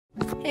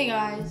Hey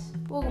guys,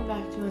 welcome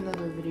back to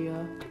another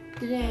video.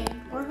 Today,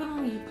 we're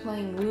going to be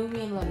playing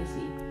Loomian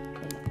Legacy,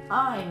 and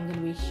I'm going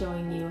to be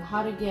showing you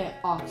how to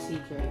get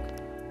Oxidrake,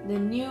 the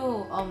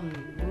new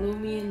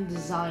Loomian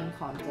design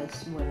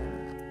contest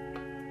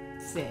winner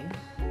thing.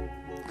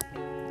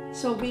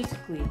 So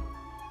basically,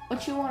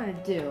 what you want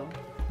to do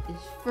is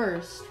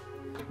first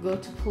go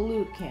to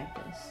Pollute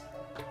Campus.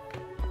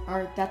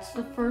 Alright, that's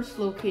the first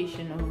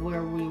location of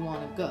where we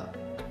want to go.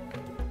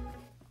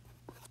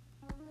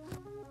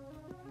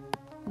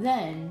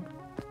 Then,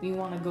 we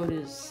want to go to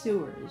the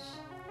sewers.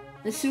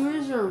 The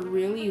sewers are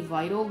really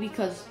vital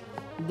because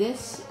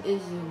this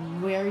is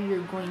where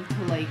you're going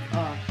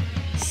to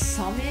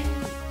summon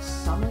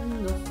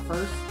the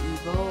first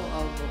evo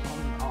of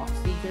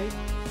Oxidrake,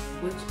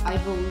 which I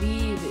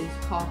believe is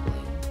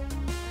Copling.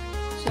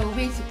 So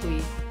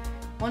basically,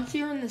 once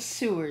you're in the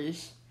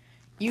sewers,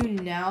 you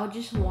now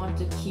just want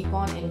to keep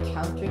on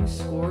encountering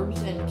Scorbs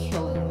and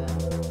killing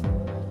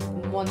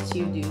them. Once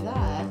you do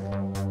that,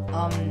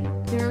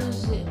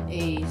 there's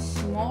a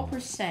small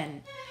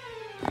percent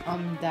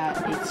that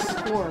a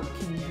Scorb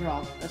can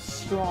drop a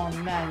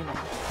strong magnet,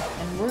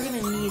 and we're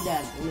gonna need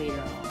that later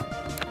on.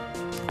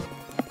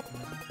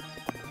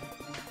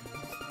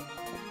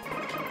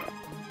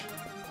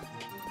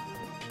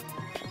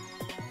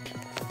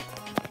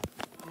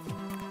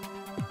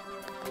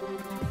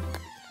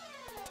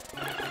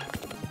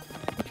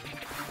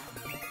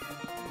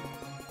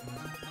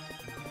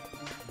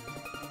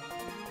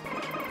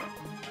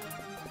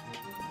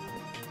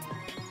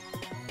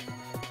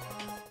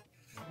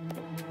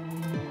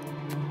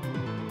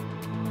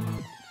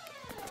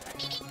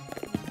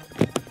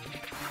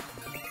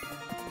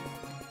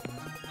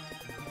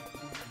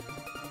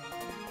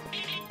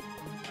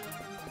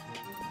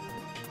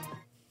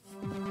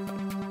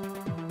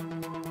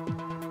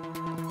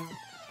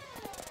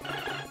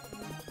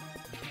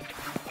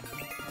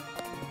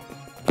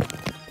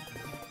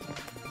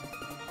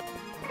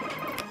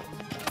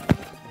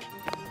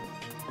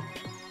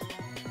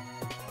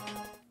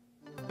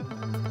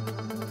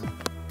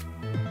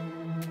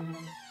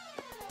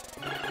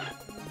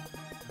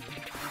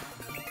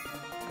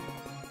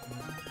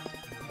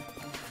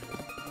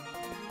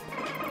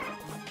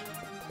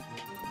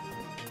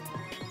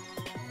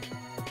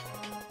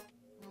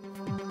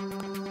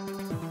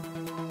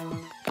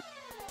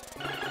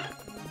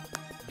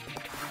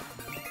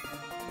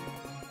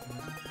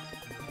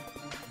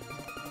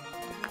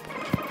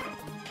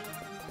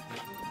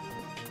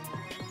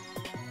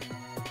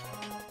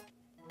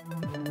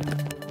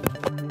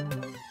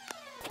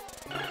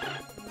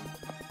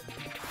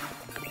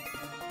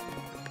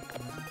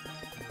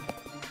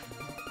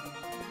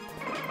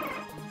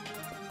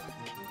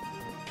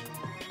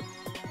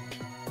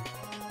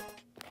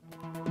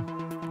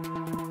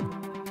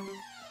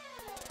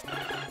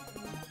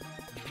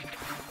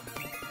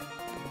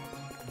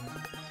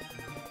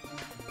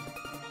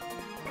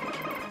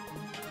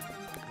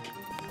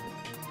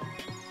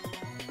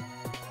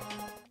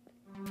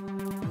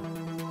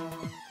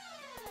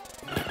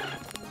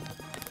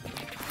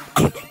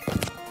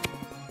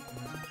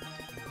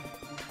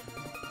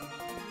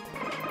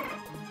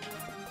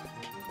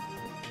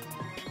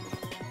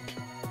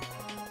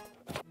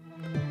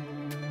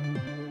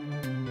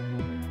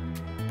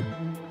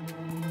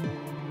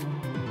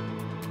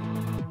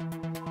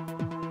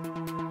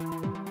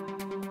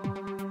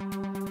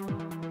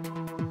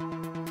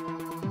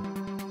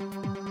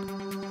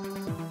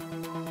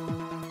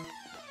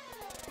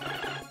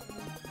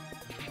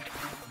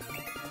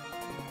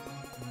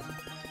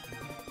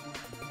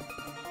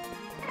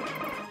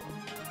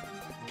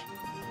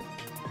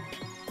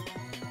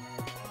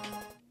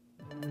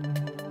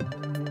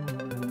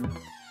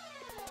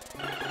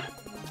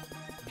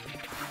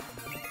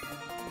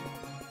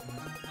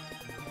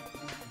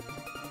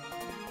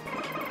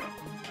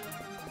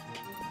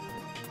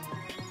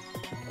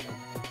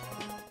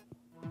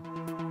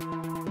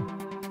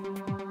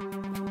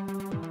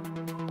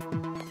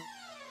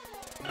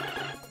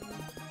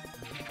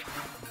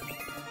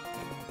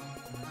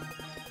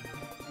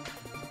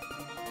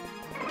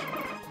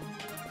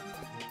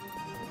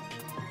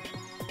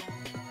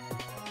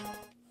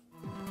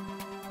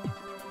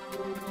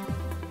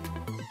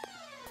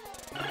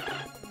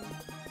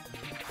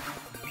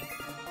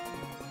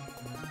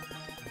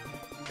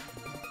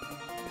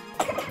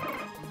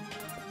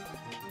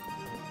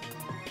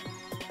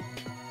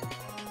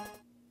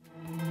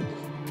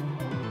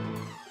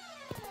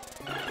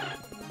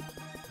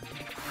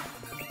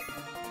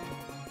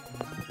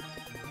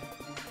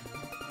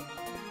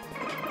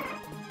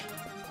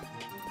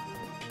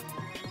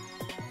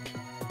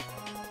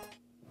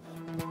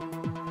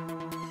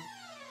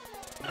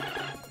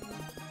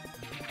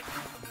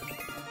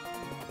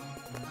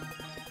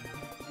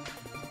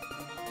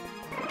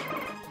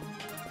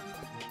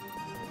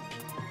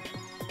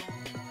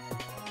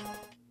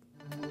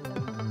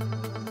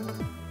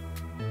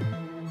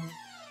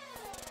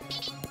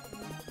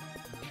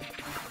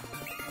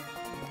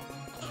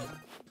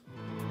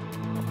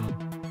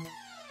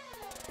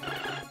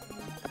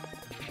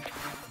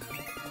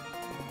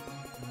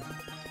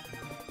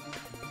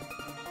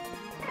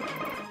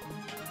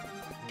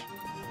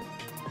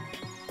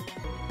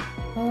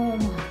 Oh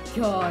my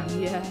god,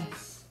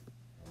 yes.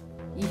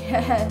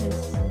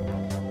 Yes.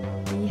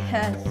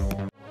 Yes.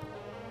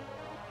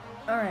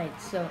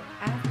 Alright, so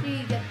after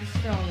you get the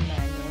strong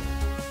magnet,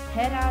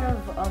 head out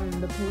of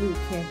the pollute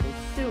campus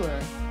sewer,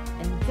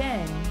 and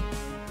then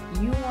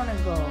you want to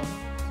go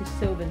to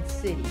Sylvan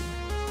City.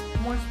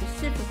 More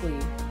specifically,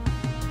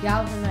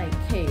 Galvanite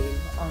Cave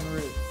on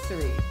Route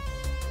 3.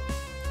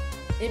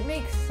 It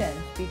makes sense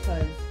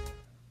because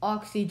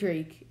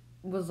Oxidrake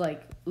was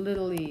like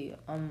literally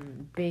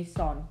based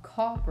on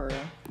copper,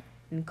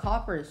 and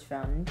copper is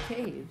found in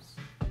caves.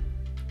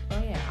 Oh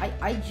yeah,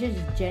 I just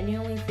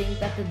genuinely think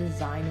that the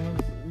design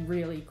was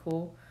really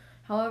cool.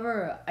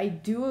 However, I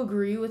do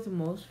agree with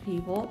most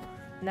people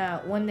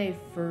that when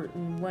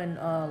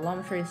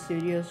Loomian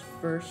Studios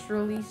first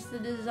released the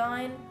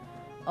design,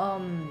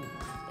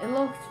 it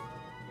looked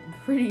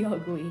pretty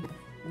ugly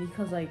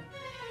because like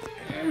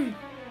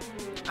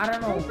I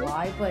don't know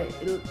why, but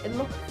it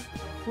looked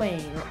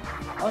plain.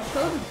 I'll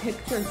show the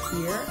picture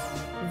here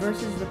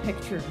versus the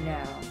picture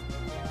now,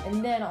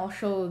 and then I'll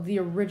show the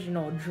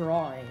original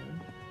drawing.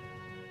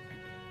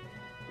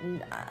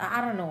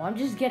 I don't know, I'm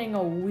just getting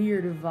a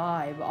weird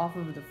vibe off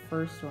of the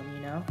first one,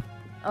 you know?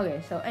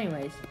 Okay, so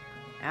anyways,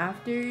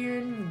 after you're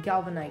in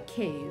Galvanite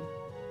Cave,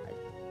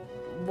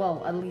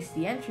 well, at least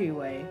the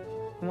entryway,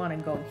 you want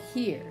to go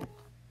here.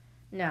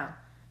 Now,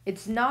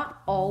 it's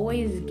not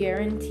always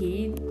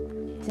guaranteed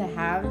to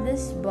have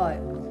this,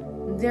 but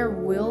there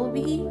will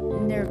be,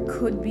 and there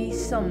could be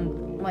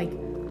some, like,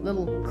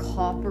 little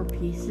copper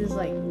pieces,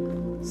 like,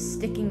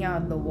 sticking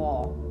out of the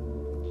wall.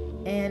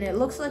 And it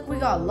looks like we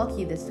got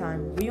lucky this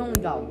time. We only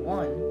got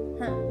one.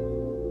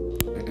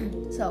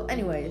 So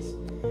anyways,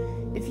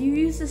 if you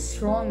use a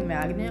strong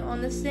magnet on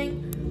this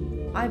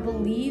thing, I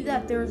believe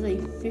that there's a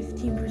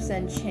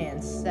 15%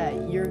 chance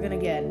that you're gonna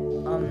get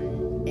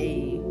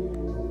a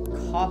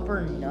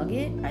copper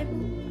nugget. I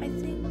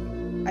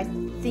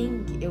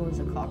think it was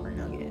a copper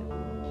nugget.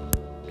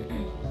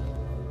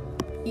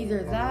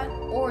 Either that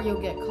or you'll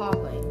get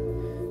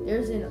Copling.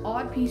 There's an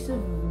odd piece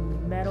of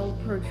metal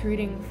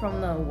protruding from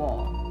the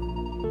wall.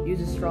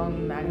 Use a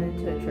strong magnet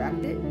to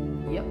attract it.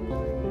 Yep.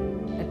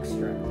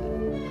 Extra.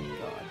 Oh my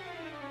god.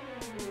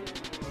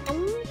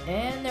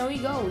 And there we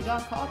go. We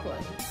got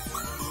Copling.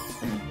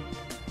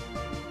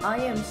 I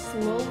am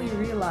slowly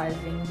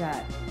realizing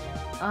that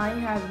I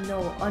have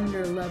no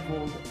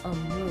under-leveled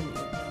Loomian.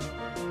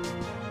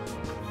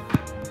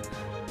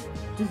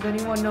 Does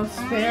anyone know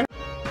spare?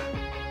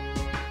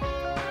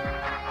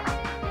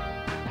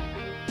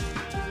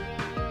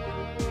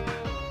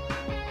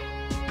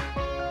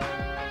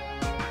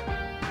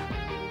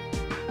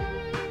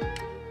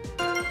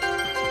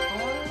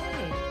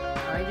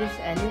 Just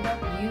ended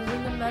up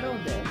using a metal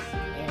disc,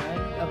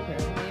 and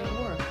apparently it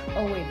worked.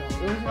 Oh wait, no,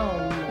 it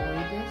was an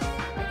alloy disc,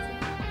 I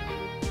think.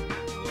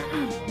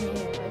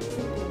 Yeah, I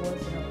think it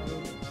was an alloy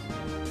disc.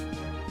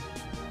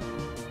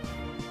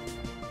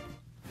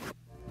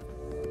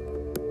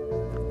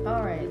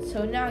 Alright,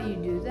 so now you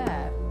do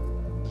that.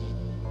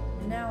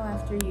 Now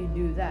after you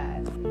do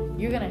that,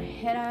 you're gonna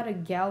head out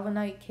of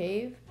Galvanite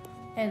Cave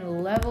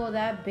and level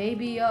that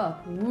baby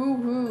up.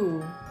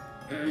 Woohoo!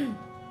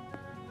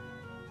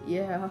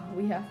 Yeah,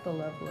 we have to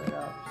level it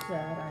up.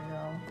 Sad, I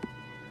know.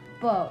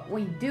 But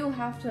we do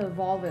have to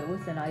evolve it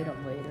with an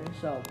item later,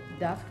 so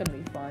that's gonna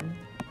be fun.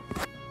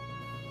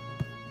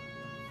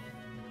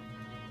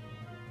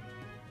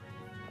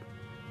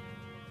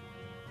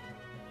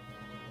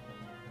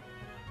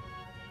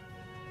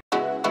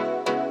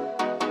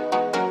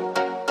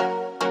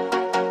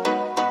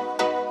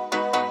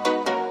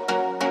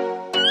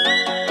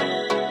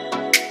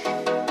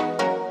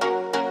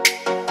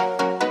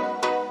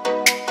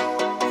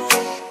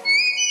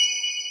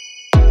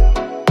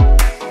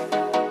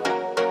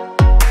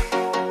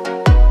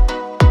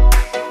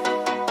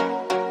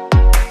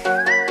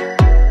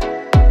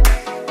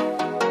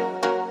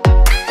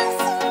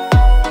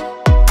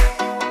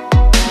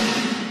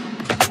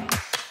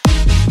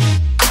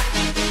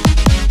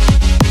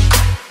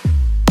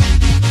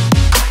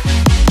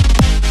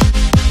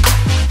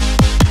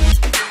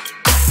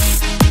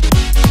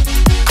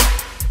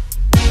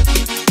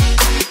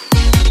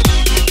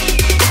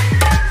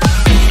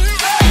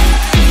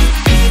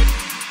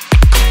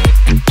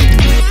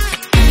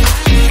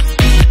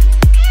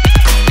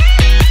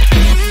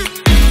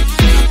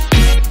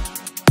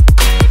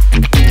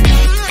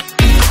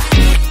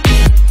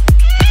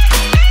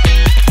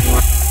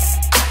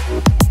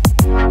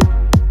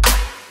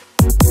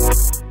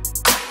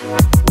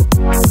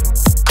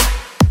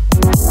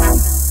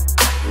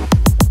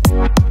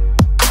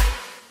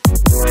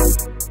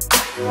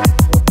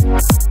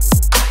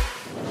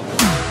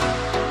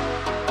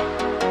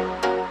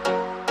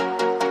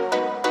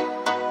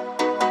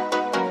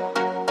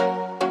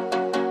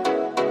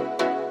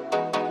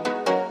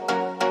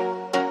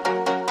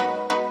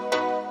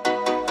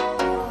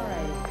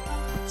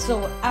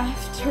 So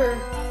after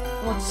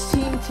what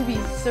seemed to be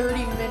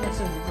 30 minutes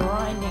of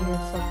grinding or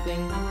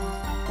something,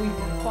 we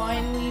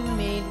finally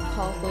made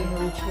Copling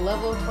reach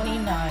level 29,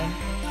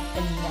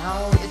 and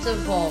now it's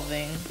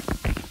evolving.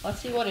 Let's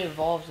see what it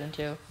evolves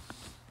into.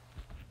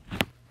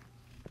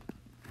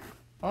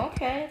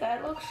 Okay,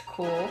 that looks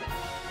cool.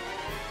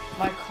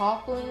 My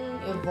Copling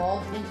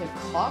evolved into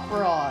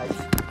Cockroach.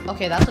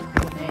 Okay, that's a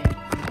cool name.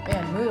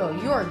 Man,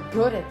 Mudo, you are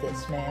good at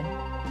this, man.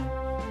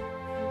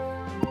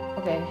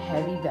 Okay,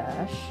 Heavy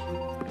Dash.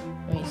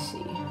 Let me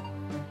see.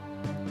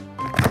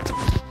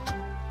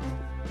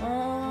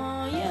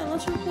 Yeah,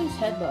 let's replace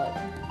Headbutt.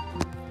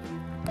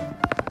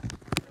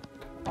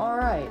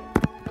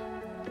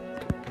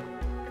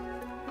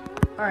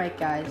 Alright,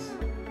 guys.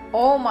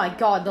 Oh my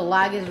god, the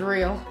lag is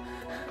real.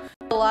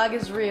 The lag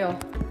is real.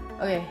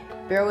 Okay,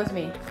 bear with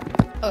me.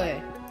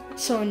 Okay,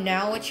 so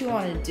now what you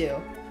want to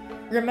do.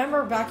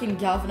 Remember back in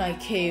Galvanite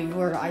Cave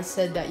where I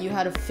said that you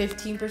had a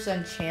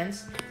 15%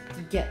 chance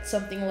to get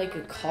something like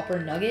a copper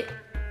nugget?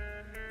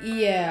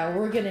 Yeah,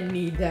 we're gonna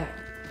need that.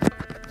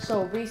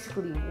 So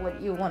basically what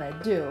you want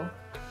to do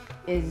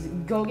is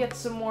go get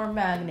some more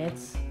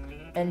magnets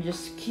and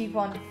just keep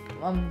on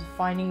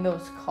finding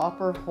those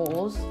copper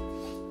holes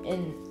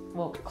and,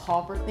 well,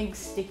 copper things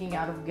sticking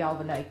out of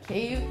Galvanite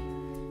Cave,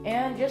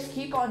 and just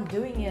keep on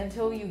doing it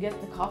until you get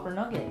the copper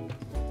nugget.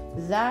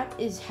 That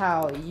is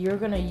how you're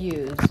gonna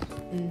use,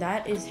 and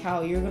that is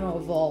how you're gonna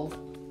evolve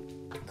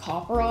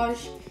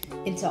Copperage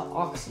into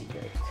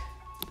Oxidrake.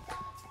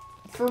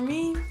 For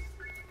me,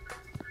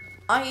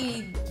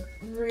 I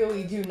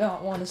really do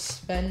not want to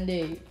spend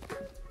the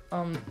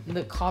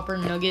copper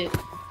nugget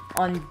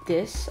on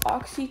this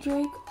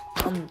Oxidrake,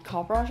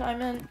 Copperage I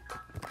meant,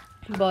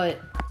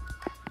 but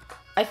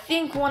I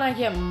think when I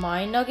get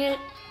my nugget,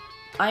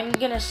 I'm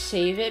gonna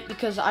save it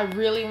because I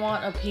really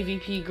want a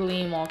PvP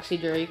Gleam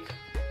Oxidrake.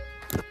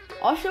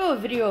 I'll show a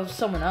video of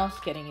someone else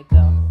getting it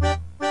though.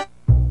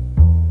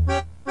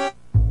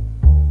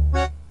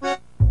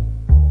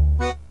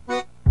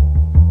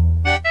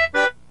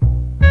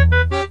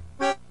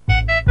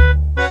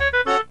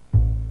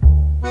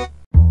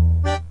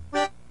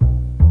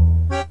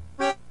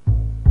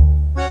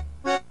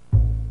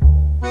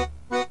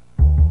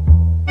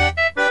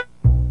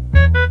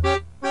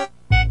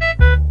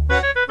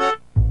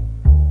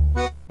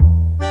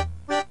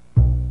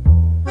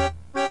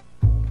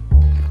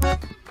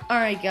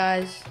 Alright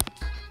guys,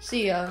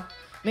 see ya.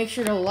 Make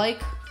sure to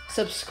like,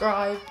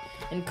 subscribe,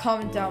 and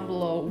comment down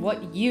below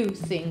what you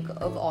think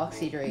of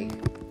Oxidrake.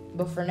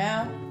 But for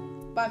now,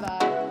 bye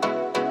bye.